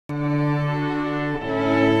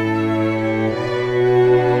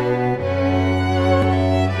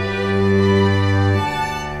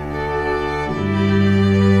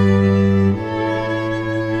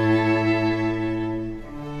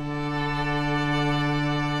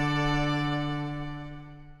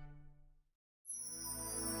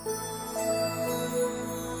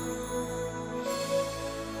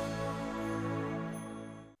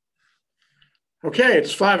Okay,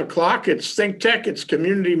 it's 5 o'clock. It's Think Tech, it's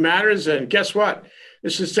Community Matters. And guess what?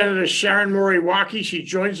 This is Senator Sharon Moriwaki. She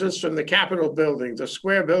joins us from the Capitol building, the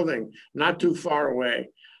square building, not too far away.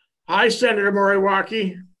 Hi, Senator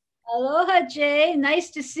Moriwaki. Aloha, Jay. Nice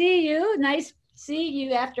to see you. Nice to see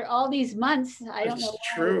you after all these months. I don't know It's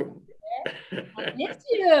why. true. I miss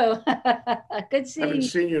you. Good I seeing haven't you.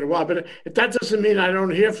 seen you in a while, but that doesn't mean I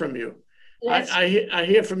don't hear from you. That's, I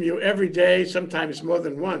hear from you every day, sometimes more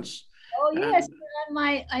than once. oh yes, And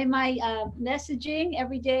on my messaging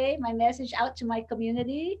every day. My message out to my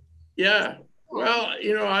community. yeah, Oh, well,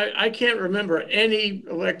 I can't remember any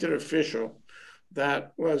elected official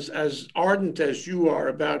that was as ardent as you are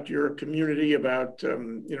about your community, about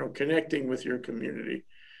connecting with your community.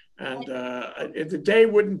 And the day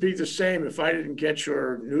wouldn't be the same if I didn't get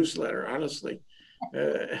your newsletter, honestly.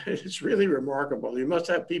 It's really remarkable. You must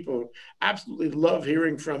have people who absolutely love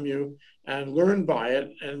hearing from you and learn by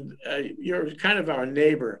it. And you're kind of our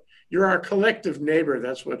neighbor. You're our collective neighbor.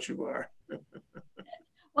 That's what you are.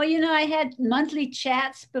 well, I had monthly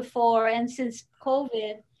chats before, and since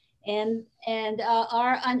COVID, and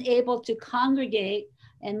are unable to congregate.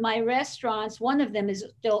 And my restaurants, one of them is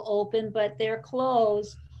still open, but they're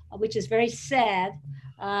closed, which is very sad.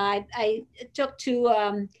 I took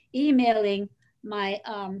to emailing my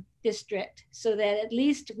district so that at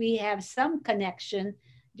least we have some connection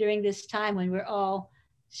during this time when we're all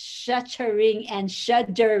shuttering and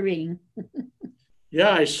shuddering.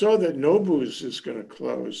 Yeah, I saw that Nobu's is going to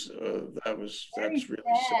close. Very That's really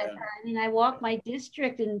sad. sad. I mean, I walk my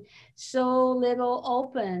district and so little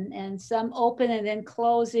open, and some open and then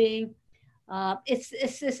closing. It's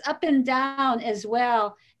this up and down as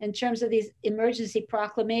well in terms of these emergency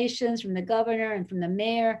proclamations from the governor and from the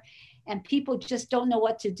mayor, and people just don't know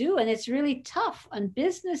what to do, and it's really tough on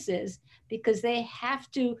businesses because they have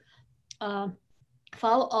to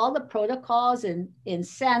follow all the protocols in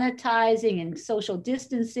sanitizing and social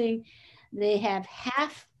distancing. They have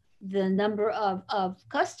half the number of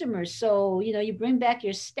customers. So, you bring back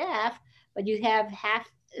your staff, but you have half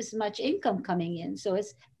as much income coming in. So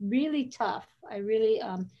it's really tough. I really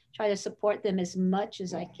try to support them as much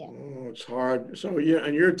as I can. Oh, it's hard. So yeah,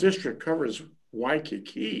 and your district covers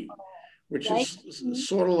Waikiki, which Right? is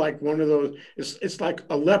sort of like one of those. It's like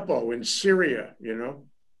Aleppo in Syria.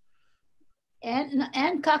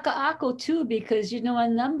 And Kaka'ako too, because a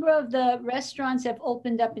number of the restaurants have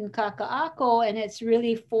opened up in Kaka'ako, and it's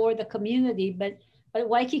really for the community. But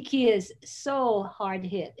Waikiki is so hard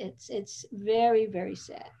hit. It's very, very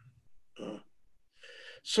sad. Uh,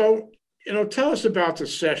 so tell us about the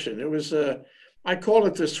session. It was I call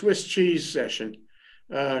it the Swiss cheese session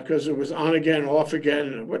because it was on again, off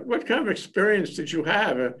again. What kind of experience did you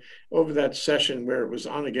have over that session where it was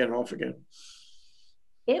on again, off again?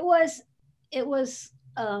 It was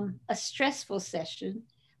a stressful session.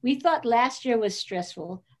 We thought last year was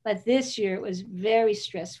stressful, but this year it was very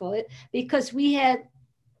stressful because we had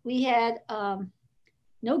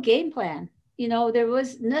no game plan. There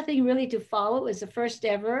was nothing really to follow. It was the first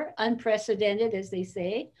ever, unprecedented, as they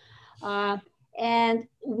say, and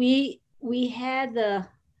we had the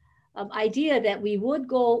idea that we would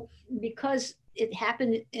go because it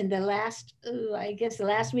happened in the last, I guess, the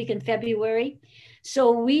last week in February.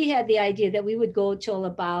 So we had the idea that we would go till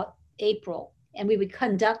about April, and we would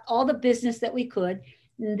conduct all the business that we could,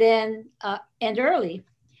 and then end early.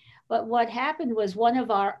 But what happened was one of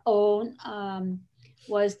our own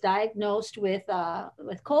was diagnosed with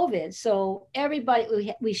COVID. So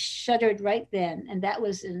everybody, we shuttered right then, and that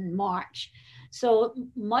was in March. So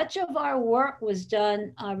much of our work was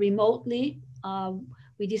done remotely.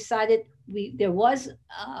 We decided there's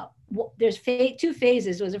two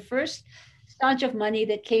phases. There was a first tranche of money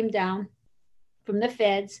that came down from the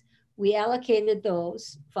feds. We allocated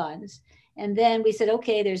those funds, and then we said,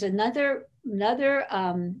 okay, there's another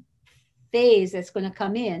phase that's going to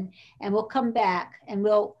come in, and we'll come back and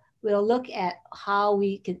we'll look at how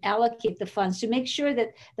we can allocate the funds to make sure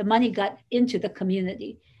that the money got into the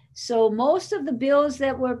community. So most of the bills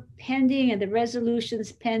that were pending and the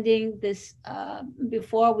resolutions pending this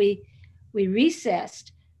before we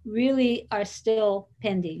recessed really are still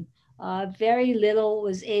pending. Very little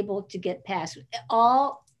was able to get passed.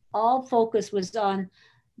 All focus was on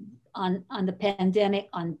the pandemic,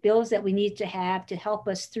 on bills that we need to have to help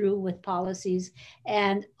us through with policies,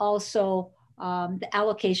 and also the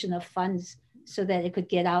allocation of funds so that it could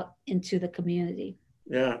get out into the community.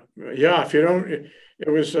 Yeah. If you don't, it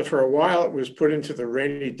was for a while. It was put into the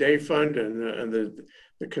rainy day fund, and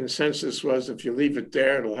the consensus was if you leave it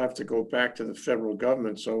there, it'll have to go back to the federal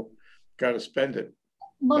government. So, got to spend it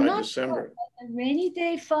Well, by not December. The rainy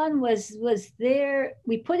day fund was there.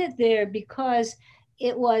 We put it there because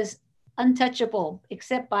it was untouchable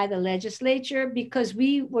except by the legislature, because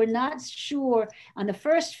we were not sure on the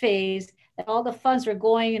first phase that all the funds were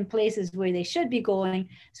going in places where they should be going.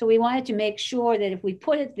 So we wanted to make sure that if we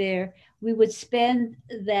put it there, we would spend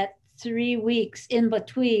that 3 weeks in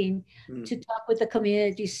between to talk with the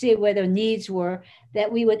community, see where their needs were,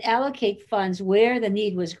 that we would allocate funds where the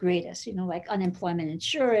need was greatest, like unemployment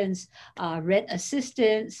insurance, rent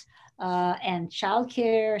assistance, and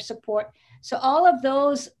childcare support. So all of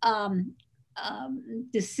those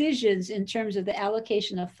decisions in terms of the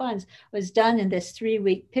allocation of funds was done in this 3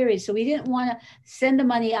 week period. So we didn't want to send the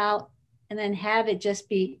money out and then have it just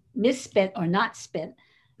be misspent or not spent.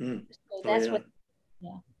 So that's what,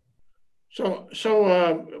 yeah. So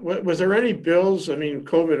was there any bills, I mean,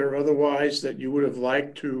 COVID or otherwise, that you would have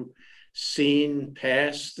liked to seen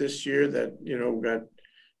passed this year that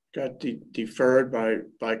got deferred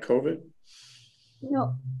by COVID?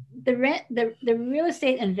 The real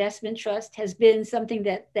estate investment trust has been something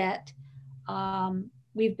that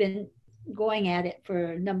we've been going at it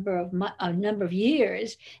for a number of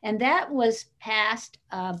years, and that was passed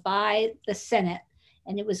by the Senate.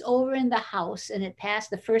 And it was over in the House, and it passed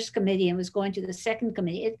the first committee and was going to the second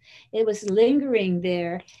committee. It was lingering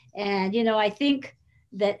there. And, I think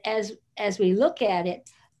that as we look at it,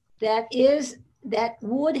 that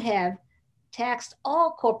would have taxed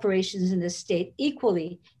all corporations in the state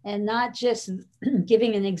equally, and not just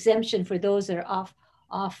giving an exemption for those that are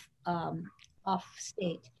off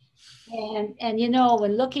state. And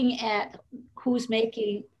when looking at who's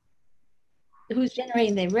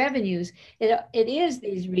generating the revenues, it is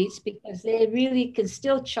these REITs, because they really can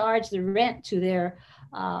still charge the rent to the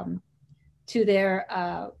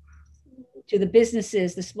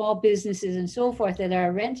businesses, the small businesses and so forth that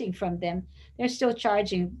are renting from them. They're still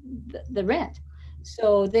charging the rent.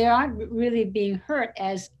 So they aren't really being hurt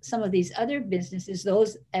as some of these other businesses,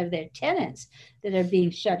 those are their tenants that are being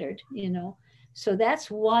shuttered, So that's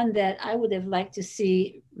one that I would have liked to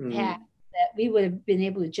see pass, that we would have been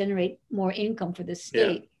able to generate more income for the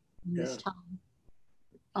state in this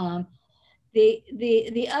time.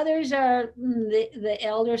 The others are the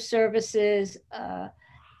elder services,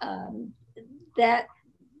 that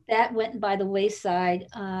went by the wayside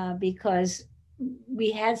because we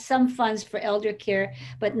had some funds for elder care,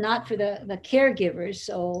 but not for the caregivers.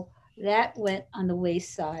 So that went on the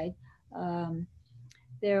wayside.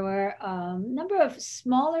 There were a number of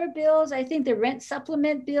smaller bills. I think the rent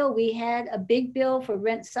supplement bill, we had a big bill for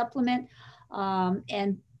rent supplement.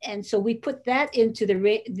 And so we put that into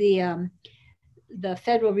the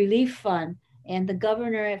federal relief fund, and the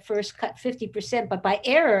governor at first cut 50%, but by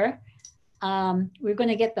error, we're going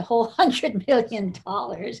to get the whole $100 million,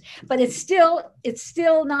 but it's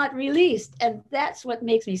still not released. And that's what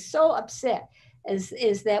makes me so upset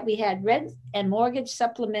is that we had rent and mortgage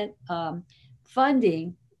supplement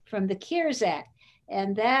funding from the CARES Act,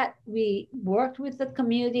 and that we worked with the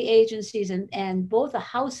community agencies, and both the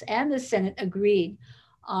House and the Senate agreed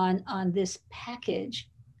on this package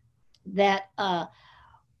that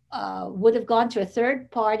would have gone to a third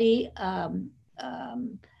party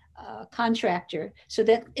contractor, so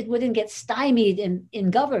that it wouldn't get stymied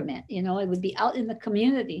in government. It would be out in the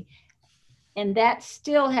community. And that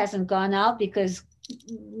still hasn't gone out because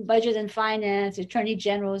Budget and Finance, Attorney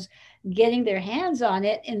Generals getting their hands on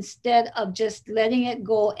it instead of just letting it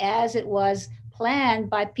go as it was planned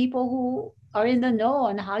by people who are in the know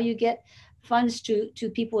on how you get funds to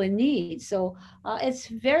people in need. So it's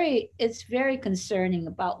very concerning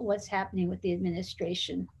about what's happening with the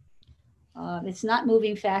administration. It's not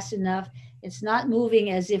moving fast enough. It's not moving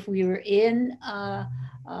as if we were in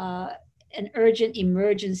an urgent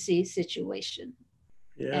emergency situation.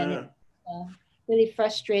 Yeah. And it really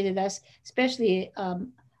frustrated us, especially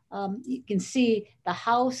you can see the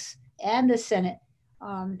House and the Senate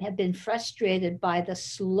have been frustrated by the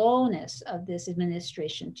slowness of this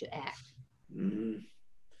administration to act. Mm-hmm.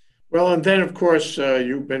 Well, and then of course,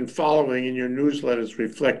 you've been following, in your newsletters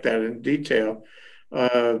reflect that in detail,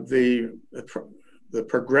 the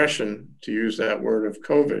progression, to use that word, of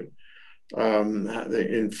COVID, the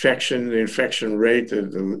infection rate,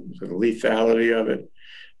 the lethality of it,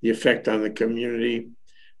 the effect on the community,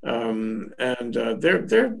 and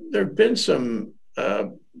there have been some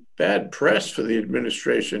bad press for the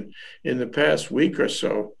administration in the past week or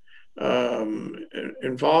so,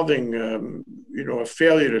 involving a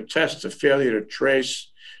failure to test, a failure to trace,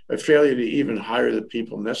 a failure to even hire the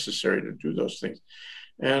people necessary to do those things.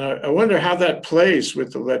 And I wonder how that plays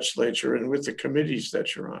with the legislature and with the committees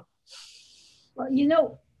that you're on. Well,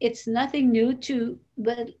 it's nothing new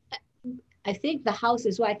but I think the House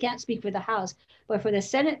as well, I can't speak for the House, but for the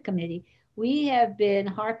Senate committee, we have been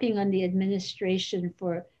harping on the administration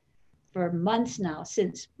for months now,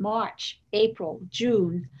 since March, April,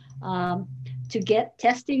 June, um, to get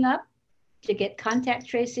testing up, to get contact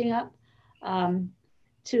tracing up, um,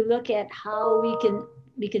 to look at how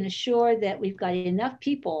we can assure that we've got enough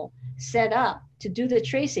people set up to do the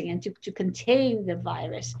tracing and to contain the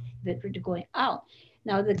virus that we're going out.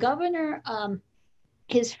 Now the governor,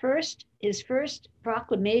 his first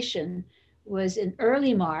proclamation was in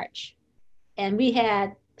early March, and we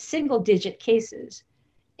had single digit cases.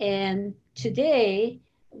 And today,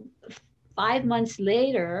 5 months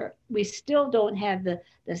later, we still don't have the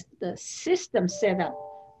system set up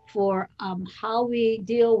for how we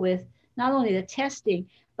deal with not only the testing,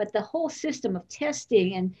 but the whole system of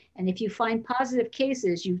testing. And if you find positive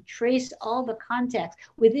cases, you trace all the contacts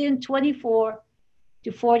within 24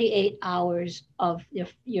 to 48 hours of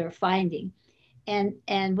your finding. And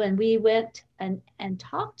when we went and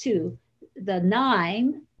talked to the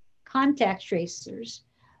 9 contact tracers,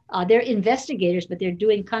 they're investigators, but they're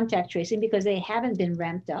doing contact tracing because they haven't been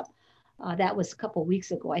ramped up. That was a couple of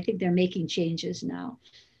weeks ago. I think they're making changes now.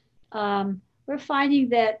 We're finding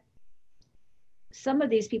that some of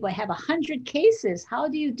these people have 100 cases. How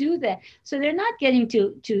do you do that? So they're not getting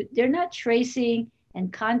they're not tracing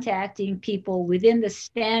and contacting people within the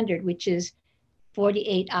standard, which is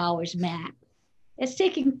 48 hours max. It's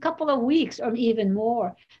taking a couple of weeks or even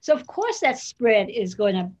more. So of course that spread is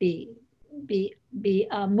going to be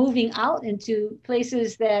moving out into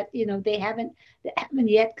places that they haven't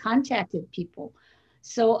yet contacted people.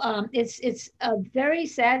 So it's a very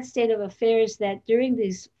sad state of affairs that during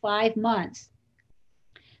these 5 months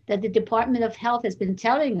that the Department of Health has been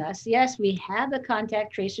telling us, yes, we have the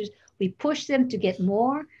contact tracers. We push them to get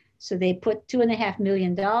more. So they put $2.5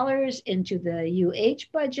 million into the UH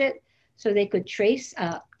budget so they could train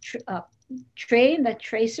the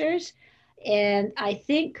tracers. And I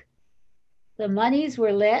think the monies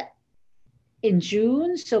were let in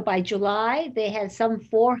June. So by July, they had some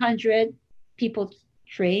 400 people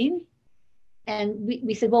trained. And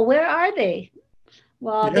we said, well, where are they?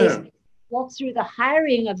 Well, Yeah. they walked through the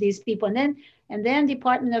hiring of these people. And then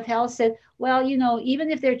Department of Health said, well, even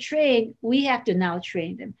if they're trained, we have to now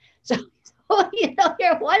train them. So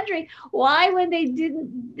you're wondering why, when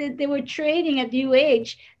they were training at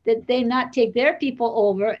UH, that they not take their people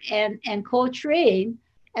over and co-train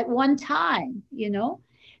at one time.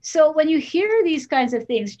 So when you hear these kinds of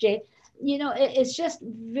things, Jay, it's just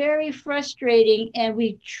very frustrating. And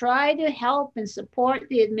we try to help and support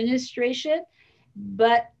the administration,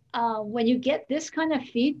 but when you get this kind of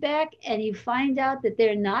feedback and you find out that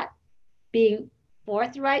they're not being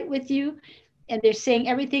forthright with you, and they're saying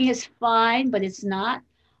everything is fine, but it's not.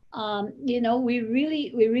 We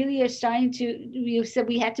really are starting to. You said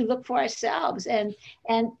we had to look for ourselves, and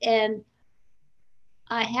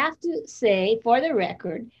I have to say, for the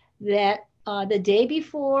record, that the day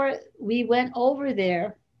before we went over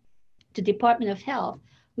there to Department of Health,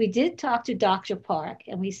 we did talk to Dr. Park,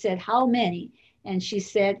 and we said, how many? And she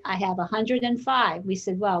said, I have 105. We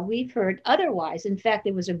said, well, we've heard otherwise. In fact,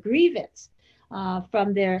 there was a grievance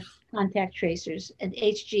from their contact tracers, and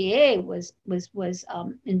HGA was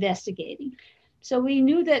investigating. So we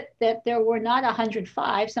knew that there were not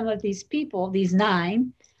 105. Some of these people, these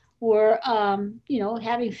 9, were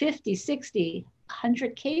having 50, 60,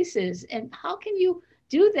 100 cases. And how can you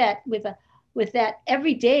do that with that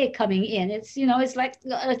every day coming in? It's like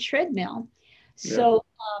a treadmill. So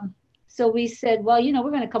so we said, well,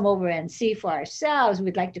 we're going to come over and see for ourselves.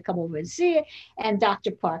 We'd like to come over and see it. And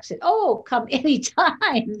Dr. Park said, oh, come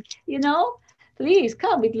anytime, please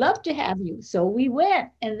come. We'd love to have you. So we went.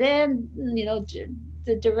 And then,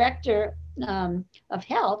 the director of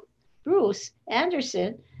health, Bruce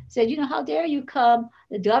Anderson, said, how dare you come?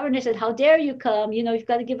 The governor said, how dare you come? You've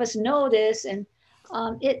got to give us notice. And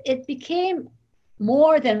it became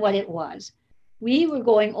more than what it was. We were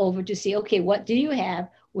going over to see, okay, what do you have?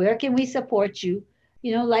 Where can we support you?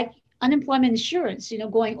 Like unemployment insurance,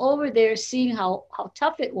 going over there, seeing how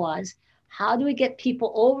tough it was. How do we get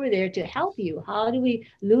people over there to help you? How do we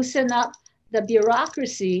loosen up the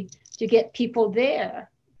bureaucracy to get people there?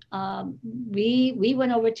 We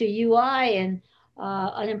went over to UI and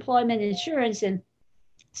unemployment insurance and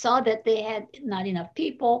saw that they had not enough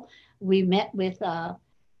people. We met with the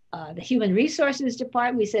human resources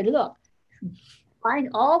department. We said, look, find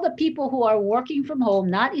all the people who are working from home,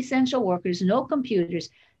 not essential workers, no computers,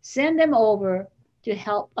 send them over to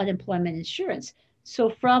help unemployment insurance. So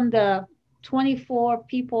from the 24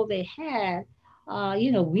 people they had,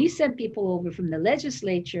 we sent people over from the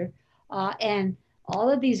legislature, and all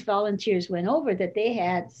of these volunteers went over, that they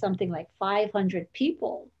had something like 500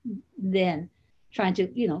 people then trying to,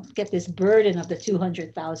 get this burden of the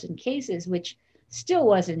 200,000 cases, which still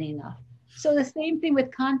wasn't enough. So the same thing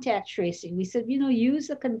with contact tracing. We said, use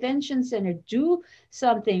the convention center, do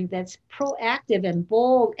something that's proactive and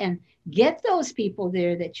bold, and get those people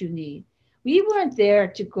there that you need. We weren't there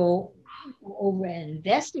to go over and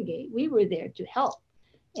investigate. We were there to help.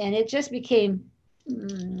 And it just became,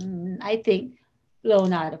 I think,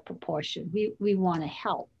 blown out of proportion. We want to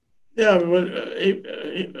help. Yeah, but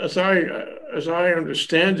as I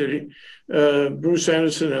understand it, Bruce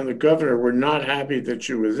Anderson and the governor were not happy that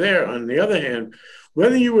you were there. On the other hand,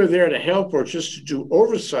 whether you were there to help or just to do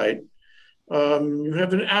oversight, you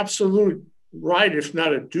have an absolute right, if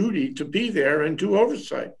not a duty, to be there and do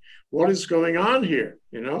oversight. What is going on here?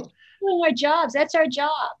 Doing our jobs. That's our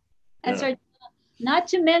job. That's our. Not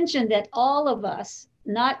to mention that all of us,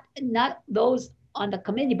 not those on the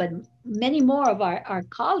committee, but many more of our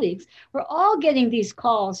colleagues, were all getting these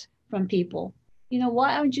calls from people.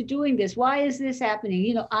 Why aren't you doing this? Why is this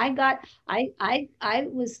happening? I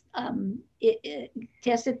was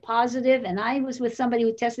tested positive, and I was with somebody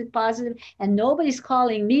who tested positive, and nobody's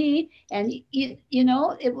calling me. And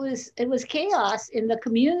it was chaos in the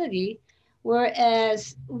community,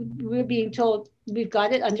 whereas we're being told we've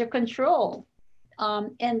got it under control.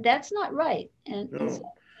 And that's not right. And No.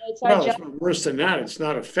 so it's our Well, it's job. worse than that. It's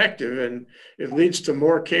not effective, and it leads to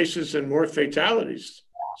more cases and more fatalities.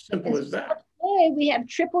 Simple as that. Today we have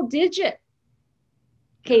triple digit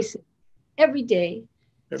cases every day.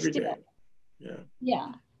 Every Still. day. Yeah.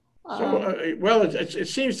 Yeah. So, well, it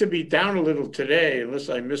seems to be down a little today, unless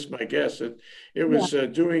I missed my guess. It was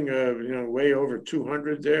doing, way over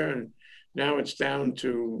 200 there, and now it's down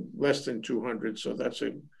to less than 200. So that's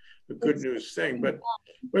a good news thing. But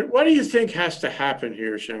what do you think has to happen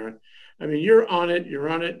here, Sharon? I mean, you're on it,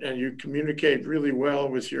 and you communicate really well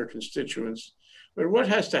with your constituents. But what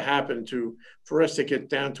has to happen for us to get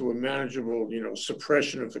down to a manageable,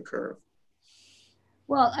 suppression of the curve?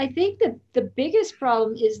 Well, I think that the biggest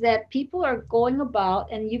problem is that people are going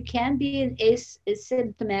about, and you can be an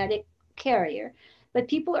asymptomatic carrier, but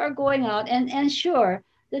people are going out, and sure,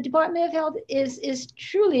 the Department of Health is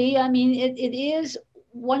truly, I mean, it is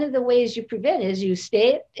one of the ways you prevent is you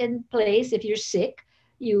stay in place if you're sick,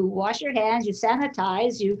 you wash your hands, you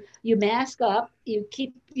sanitize, you mask up, you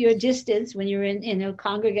keep your distance when you're in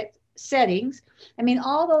congregate settings. I mean,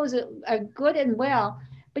 all those are good and well,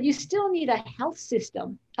 but you still need a health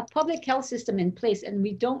system, a public health system in place, and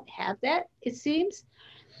we don't have that, it seems.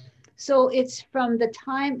 So it's from the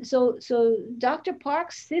time, so Dr.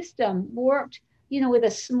 Park's system worked, with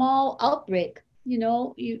a small outbreak.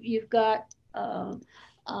 You've got the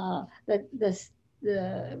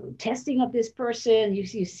testing of this person.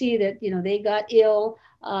 You see that they got ill,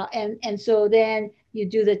 and so then you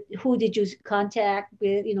do who did you contact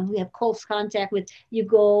with, who have close contact with. You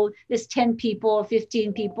go, there's 10 people or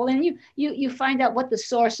 15 people, and you find out what the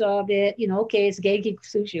source of it. Okay, it's Genki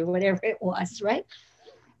Sushi or whatever it was, right?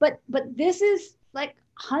 But this is like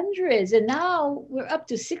hundreds, and now we're up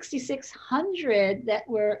to 6,600 that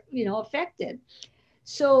were affected.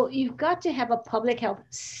 So you've got to have a public health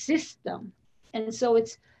system. And so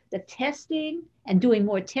it's the testing and doing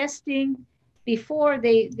more testing. Before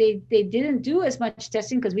they didn't do as much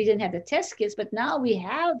testing because we didn't have the test kits, but now we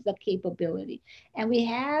have the capability, and we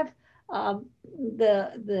have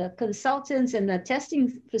the consultants and the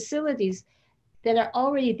testing facilities that are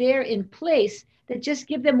already there in place, that just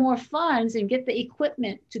give them more funds and get the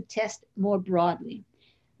equipment to test more broadly.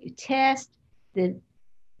 You test, then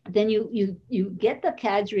you get the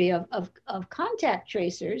cadre of contact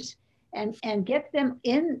tracers and get them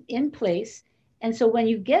in place. And so when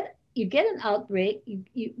you get an outbreak,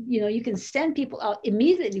 you can send people out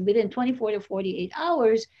immediately within 24 to 48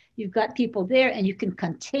 hours. You've got people there, and you can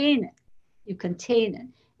contain it. You contain it.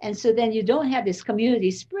 And so then you don't have this community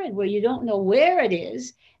spread where you don't know where it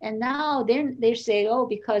is. And now they say, oh,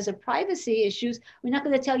 because of privacy issues, we're not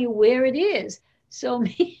going to tell you where it is. So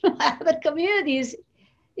meanwhile, the community is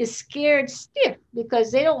scared stiff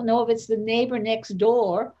because they don't know if it's the neighbor next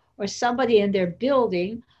door or somebody in their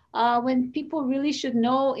building, when people really should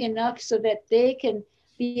know enough so that they can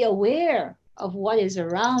be aware of what is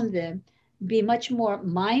around them, be much more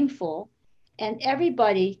mindful, and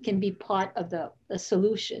everybody can be part of the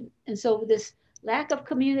solution. And so this lack of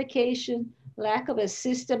communication, lack of a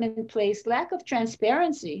system in place, lack of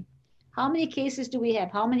transparency. How many cases do we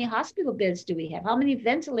have? How many hospital beds do we have? How many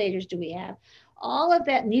ventilators do we have? All of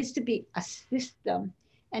that needs to be a system,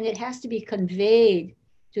 and it has to be conveyed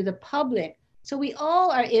to the public. So we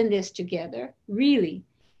all are in this together, really.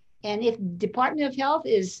 And if Department of Health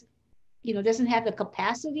is, doesn't have the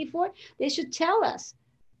capacity for it, they should tell us,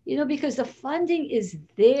 because the funding is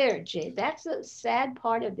there, Jay. That's the sad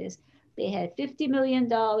part of this. They had $50 million.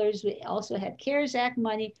 We also had CARES Act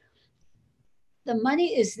money. The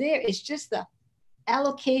money is there. It's just the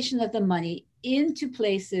allocation of the money into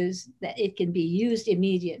places that it can be used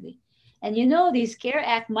immediately. And these CARE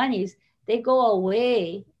Act monies, they go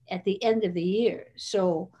away at the end of the year.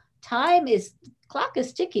 So clock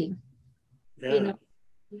is ticking, you Yeah. know.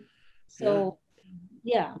 So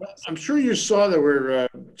yeah. Well, I'm sure you saw there were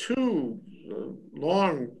two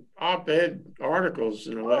long op-ed articles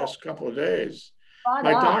in the Oh, last couple of days spot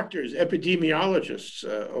by on. doctors, epidemiologists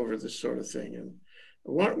over this sort of thing. And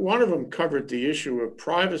one of them covered the issue of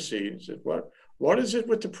privacy and said, what is it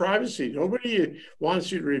with the privacy? Nobody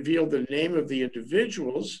wants you to reveal the name of the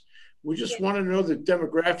individuals. We Yeah, just want to know the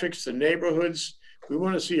demographics, the neighborhoods. We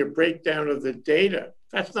want to see a breakdown of the data.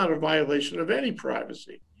 That's not a violation of any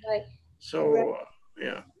privacy. right, right. So,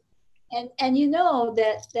 yeah. And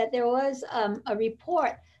that there was a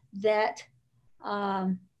report that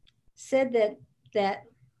um, said that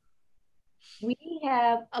we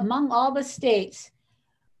have, among all the states,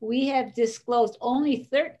 we have disclosed only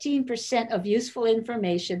 13% of useful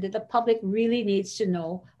information that the public really needs to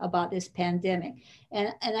know about this pandemic.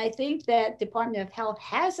 And I think that Department of Health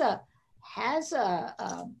has a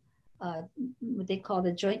what they call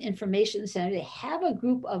the Joint Information Center. They have a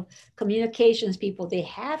group of communications people. They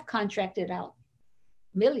have contracted out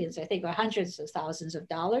millions, I think, or hundreds of thousands of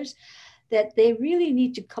dollars, that they really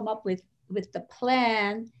need to come up with the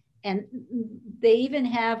plan. And they even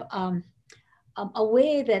have a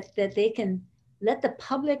way that they can let the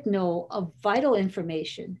public know of vital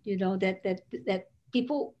information. That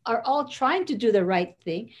people are all trying to do the right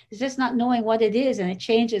thing. It's just not knowing what it is, and it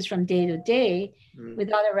changes from day to day Mm.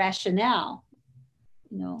 without a rationale.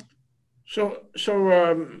 You know.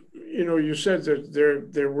 You said that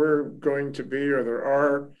there were going to be, or there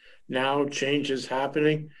are now changes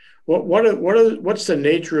happening. What's the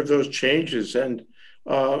nature of those changes? And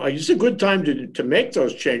it's a good time to make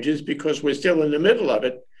those changes because we're still in the middle of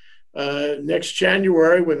it. Next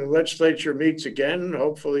January, when the legislature meets again,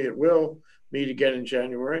 hopefully it will meet again in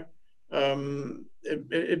January.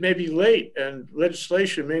 It may be late, and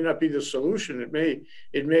legislation may not be the solution. It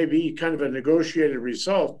may be kind of a negotiated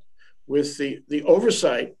result with the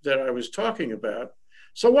oversight that I was talking about.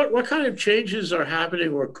 So what kind of changes are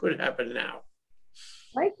happening or could happen now?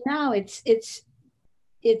 Right now, it's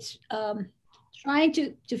trying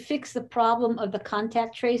to fix the problem of the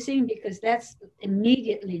contact tracing, because that's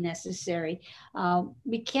immediately necessary.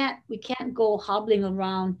 We can't go hobbling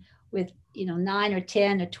around with 9 or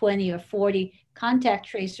 10 or 20 or 40 contact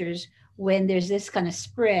tracers when there's this kind of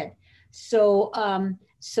spread. So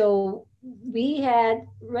we had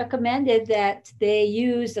recommended that they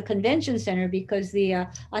use the convention center, because the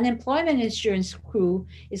unemployment insurance crew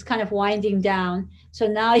is kind of winding down. So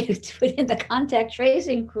now you put in the contact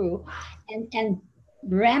tracing crew and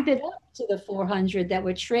ramp it up to the 400 that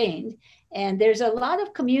were trained. And there's a lot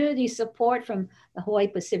of community support from the Hawaii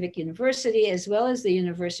Pacific University as well as the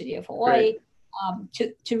University of Hawaii,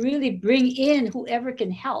 Great. to really bring in whoever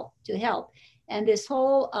can help to help. And this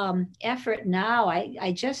whole effort now,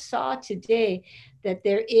 I just saw today that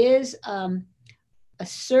there is a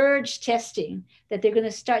surge testing, that they're going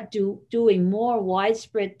to start doing more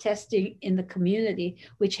widespread testing in the community,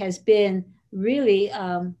 which has been really,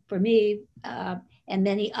 for me and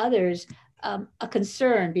many others, a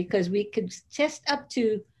concern, because we could test up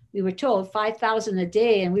to, we were told, 5,000 a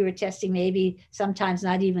day, and we were testing maybe sometimes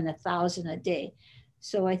not even 1,000 a day.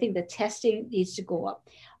 So I think the testing needs to go up.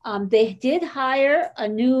 They did hire a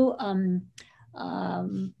new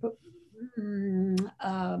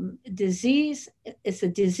disease. It's a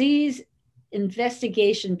disease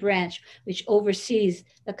investigation branch, which oversees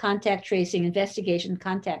the contact tracing, investigation,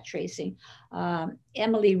 contact tracing.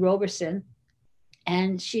 Emily Roberson,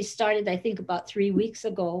 and she started, I think, about 3 weeks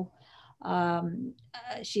ago.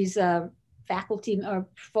 She's a faculty or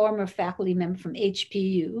former faculty member from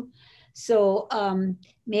HPU. So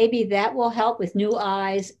maybe that will help with new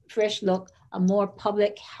eyes, fresh look, a more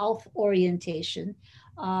public health orientation.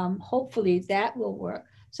 Hopefully that will work.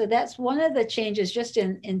 So that's one of the changes, just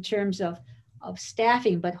in terms of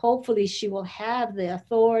staffing, but hopefully she will have the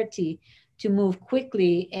authority to move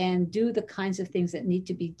quickly and do the kinds of things that need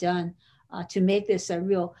to be done to make this a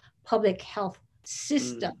real public health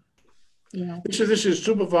system. So this is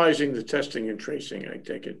supervising the testing and tracing, I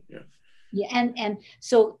take it. Yeah. Yeah, and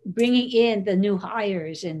so bringing in the new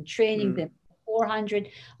hires and training them. 400.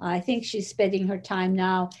 I think she's spending her time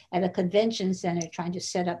now at a convention center trying to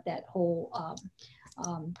set up that whole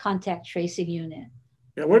contact tracing unit.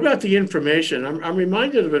 Yeah, what about the information? I'm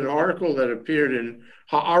reminded of an article that appeared in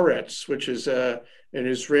Haaretz, which is an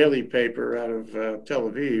Israeli paper out of Tel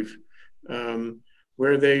Aviv,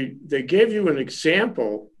 where they gave you an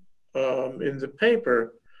example in the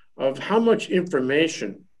paper of how much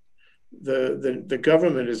information the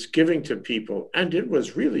government is giving to people. And it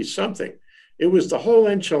was really something. It was the whole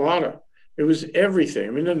enchilada. It was everything.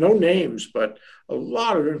 I mean, no names, but a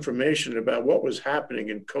lot of information about what was happening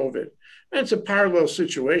in COVID. And it's a parallel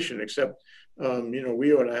situation, except, we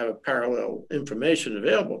ought to have a parallel information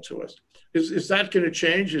available to us. Is that going to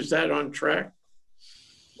change? Is that on track?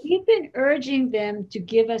 We've been urging them to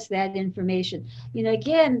give us that information.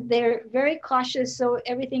 Again, they're very cautious, so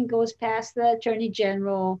everything goes past the Attorney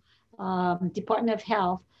General, Department of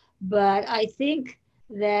Health. But I think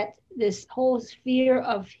that this whole sphere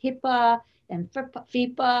of HIPAA and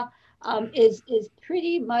FIPA is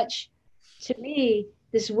pretty much, to me,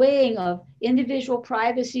 this weighing of individual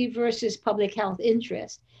privacy versus public health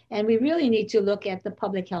interest. And we really need to look at the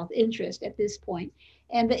public health interest at this point.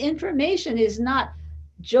 And the information is not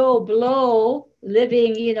Joe Blow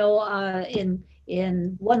living,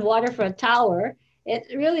 in one waterfront tower. It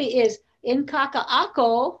really is in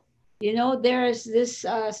Kaka'ako. There's this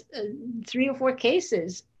 3 or 4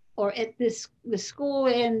 cases, or at the school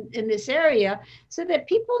in this area, so that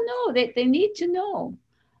people know that they need to know,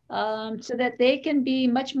 so that they can be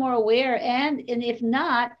much more aware. And if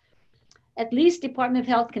not, at least Department of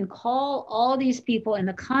Health can call all these people in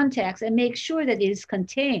the contacts and make sure that it is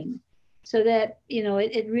contained, so that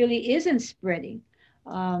it really isn't spreading.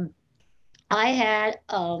 I had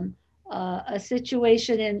a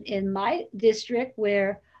situation in my district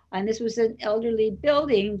where, and this was an elderly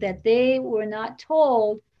building, that they were not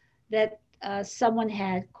told that someone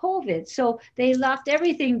had COVID. So they locked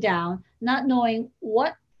everything down, not knowing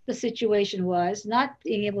what the situation was, not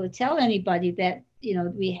being able to tell anybody that,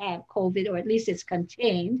 we have COVID, or at least it's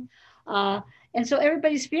contained. And so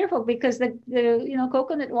everybody's fearful, because the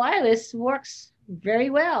coconut wireless works very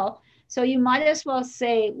well. So you might as well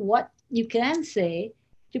say what you can say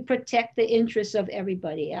to protect the interests of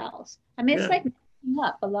everybody else. I mean, it's like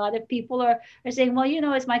up. A lot of people are saying, well,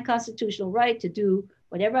 it's my constitutional right to do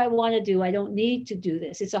whatever I want to do. I don't need to do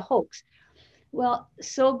this. It's a hoax. Well,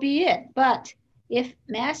 so be it. But if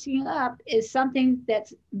masking up is something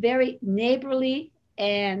that's very neighborly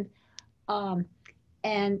and a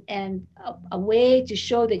way to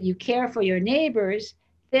show that you care for your neighbors,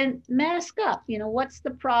 then mask up. What's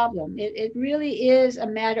the problem? It really is a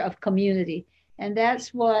matter of community. And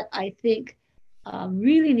that's what I think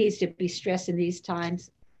really needs to be stressed in these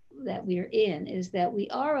times that we're in, is that we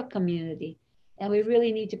are a community and we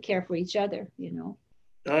really need to care for each other,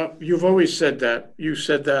 You've always said that. You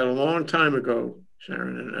said that a long time ago,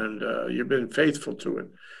 Sharon, and you've been faithful to it.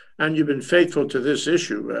 And you've been faithful to this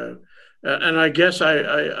issue. And I guess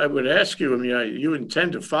I would ask you, you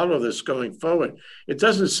intend to follow this going forward. It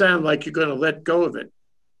doesn't sound like you're going to let go of it.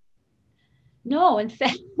 No, in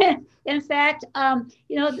fact,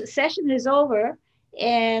 the session is over,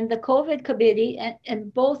 and the COVID committee,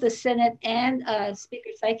 and both the Senate and Speaker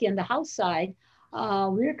Psyche on the House side,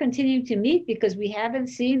 we're continuing to meet, because we haven't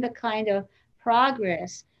seen the kind of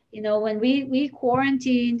progress. When we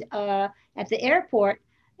quarantined at the airport,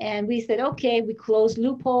 and we said, okay, we closed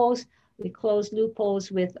loopholes. We closed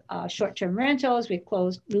loopholes with short-term rentals. We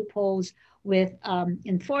closed loopholes with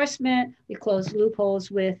enforcement. We closed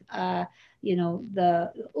loopholes with the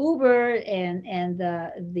Uber and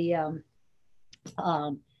the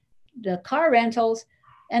car rentals.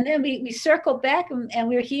 And then we circled back, and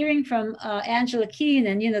we're hearing from Angela Keene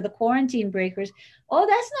and, the quarantine breakers. Oh,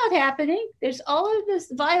 that's not happening. There's all of this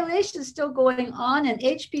violation still going on, and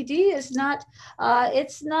HPD is not,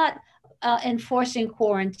 it's not enforcing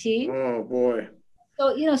quarantine. Oh boy.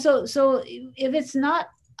 So, so if it's not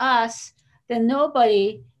us, then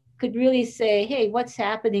nobody could really say, hey, what's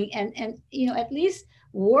happening? And at least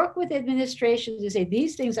work with administration to say,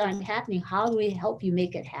 these things aren't happening. How do we help you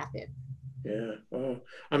make it happen? Yeah, well,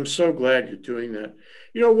 I'm so glad you're doing that.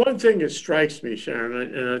 One thing that strikes me,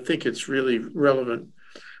 Sharon, and I think it's really relevant,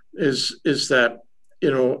 is that,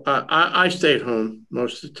 I stay at home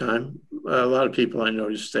most of the time. A lot of people I know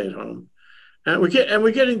just stay at home. And we're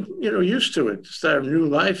getting, used to it. It's our new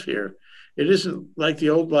life here. It isn't like the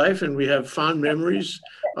old life, and we have fond memories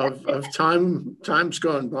of times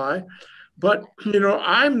gone by. But,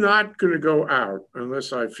 I'm not going to go out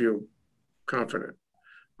unless I feel confident.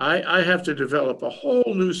 I have to develop a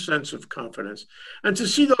whole new sense of confidence. And to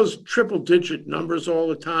see those triple-digit numbers all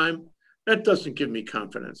the time, that doesn't give me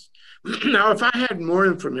confidence. Now, if I had more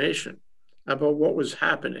information about what was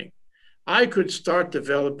happening, I could start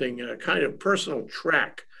developing a kind of personal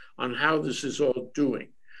track on how this is all doing.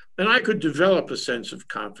 And I could develop a sense of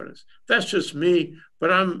confidence. That's just me,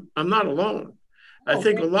 but I'm not alone. I Oh,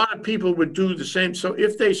 think a lot of people would do the same. So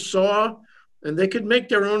if they saw, and they could make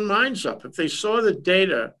their own minds up, if they saw the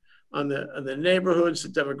data on the neighborhoods, the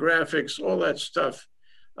demographics, all that stuff,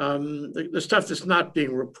 the stuff that's not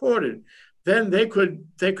being reported, then they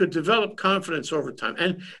could develop confidence over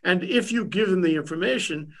time. And if you give them the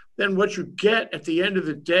information, then what you get at the end of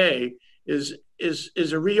the day is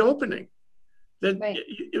a reopening. That right.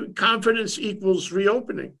 confidence equals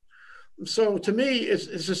reopening. So to me,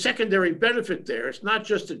 it's a secondary benefit there. It's not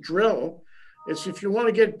just a drill. It's if you want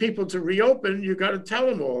to get people to reopen, you got to tell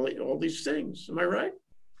them all these things. Am I right?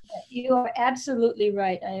 You are absolutely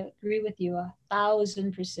right. I agree with you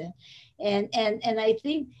 1,000%. And I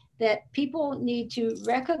think that people need to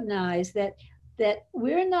recognize that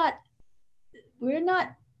we're not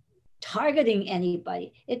targeting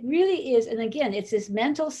anybody. It really is. And again, it's this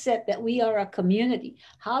mental set that we are a community.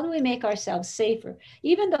 How do we make ourselves safer?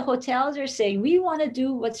 Even the hotels are saying, we want to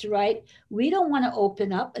do what's right. We don't want to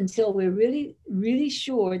open up until we're really, really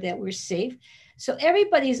sure that we're safe. So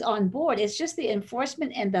everybody's on board. It's just the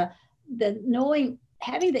enforcement and the knowing,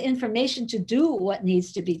 having the information to do what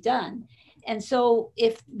needs to be done. And so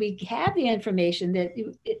if we have the information that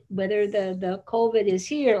whether the COVID is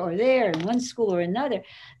here or there in one school or another,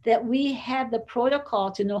 that we have the protocol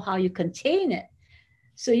to know how you contain it.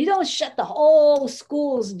 So you don't shut the whole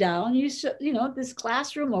schools down. This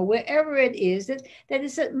classroom or wherever it is, that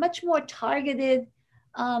is a much more targeted,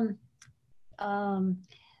 um, um,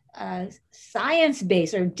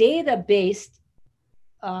 science-based or data-based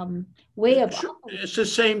way of. It's the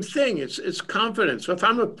same thing. It's confidence. So if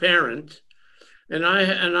I'm a parent and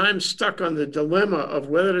I'm stuck on the dilemma of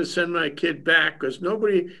whether to send my kid back, because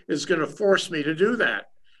nobody is going to force me to do that.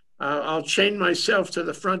 I'll chain myself to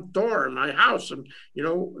the front door in my house, and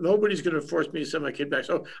nobody's going to force me to send my kid back.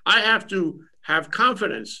 So I have to have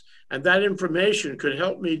confidence, and that information could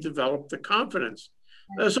help me develop the confidence.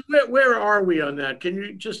 So where are we on that? Can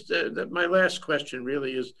you just, my last question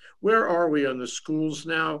really is, where are we on the schools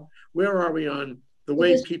now? Where are we on the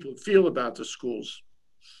way people feel about the schools?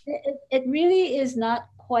 It really is not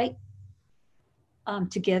quite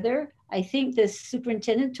together. I think the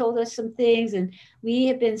superintendent told us some things, and we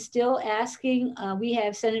have been still asking. We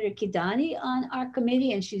have Senator Kidani on our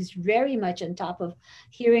committee, and she's very much on top of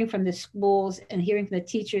hearing from the schools and hearing from the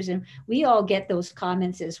teachers. And we all get those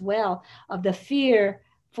comments as well of the fear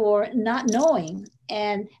for not knowing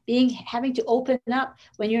and having to open up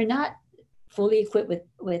when you're not fully equipped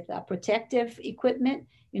with protective equipment.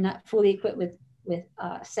 You're not fully equipped with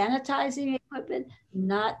sanitizing equipment,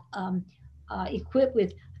 not equipped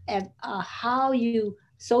with how you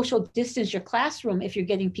social distance your classroom if you're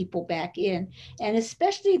getting people back in. And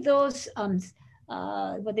especially those,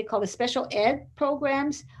 what they call the special ed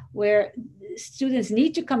programs where students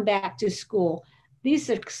need to come back to school.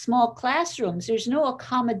 These are small classrooms. There's no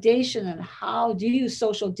accommodation on how do you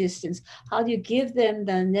social distance? How do you give them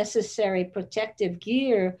the necessary protective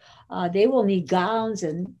gear? They will need gowns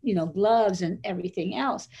and gloves and everything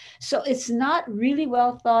else. So it's not really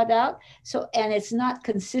well thought out. And it's not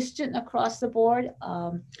consistent across the board.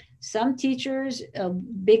 Some teachers, a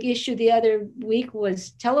big issue the other week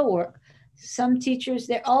was telework. Some teachers,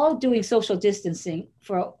 they're all doing social distancing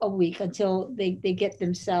for a week until they get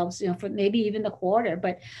themselves, for maybe even a quarter,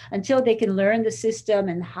 but until they can learn the system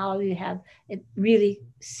and how you have it really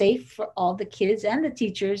safe for all the kids and the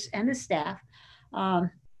teachers and the staff.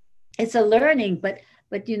 It's a learning, but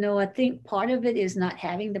I think part of it is not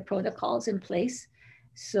having the protocols in place.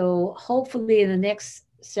 So hopefully in the next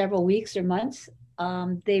several weeks or months,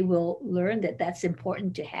 they will learn that that's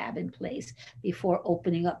important to have in place before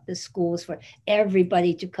opening up the schools for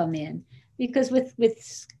everybody to come in. Because with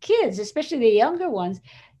kids, especially the younger ones,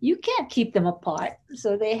 you can't keep them apart.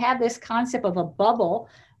 So they have this concept of a bubble,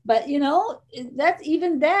 but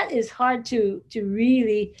that is hard to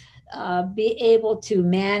really be able to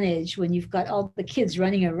manage when you've got all the kids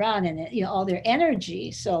running around and all their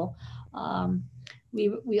energy. So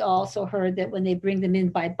we also heard that when they bring them in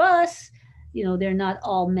by bus, they're not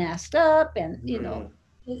all masked up, and they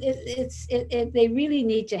really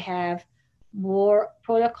need to have more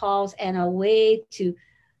protocols and a way to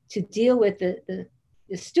deal with the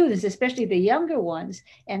students, especially the younger ones,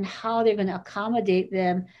 and how they're going to accommodate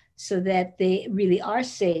them so that they really are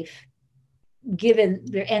safe given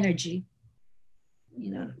their energy.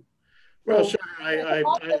 Well, so, I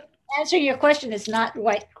answering your question, it's not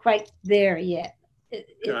quite there yet.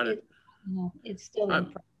 Got it. It's still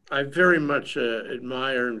in progress. I very much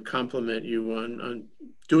admire and compliment you on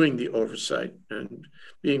doing the oversight and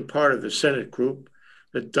being part of the Senate group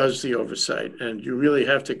that does the oversight. And you really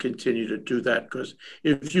have to continue to do that, because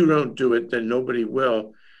if you don't do it, then nobody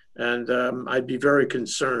will. And I'd be very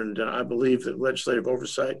concerned. I believe that legislative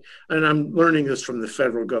oversight, and I'm learning this from the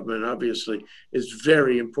federal government, obviously, is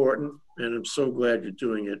very important. And I'm so glad you're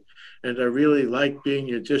doing it. And I really like being in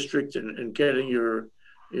your district and getting your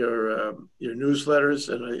newsletters,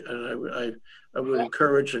 and I would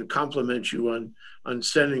encourage and compliment you on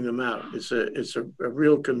sending them out. It's a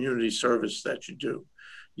real community service that you do.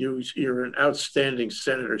 You're an outstanding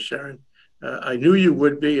senator, Sharon. I knew you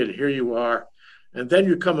would be, and here you are. And then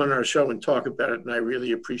you come on our show and talk about it, and I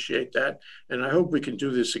really appreciate that. And I hope we can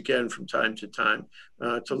do this again from time to time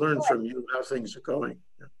to learn from you how things are going.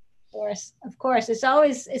 Of course. It's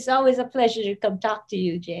always a pleasure to come talk to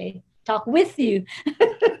you, Jay. Talk with you.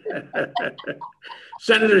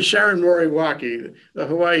 Senator Sharon Moriwaki, the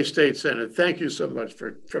Hawaii State Senate. Thank you so much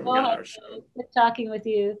for coming on our show. Good talking with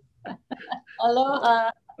you. Aloha.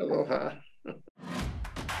 Aloha.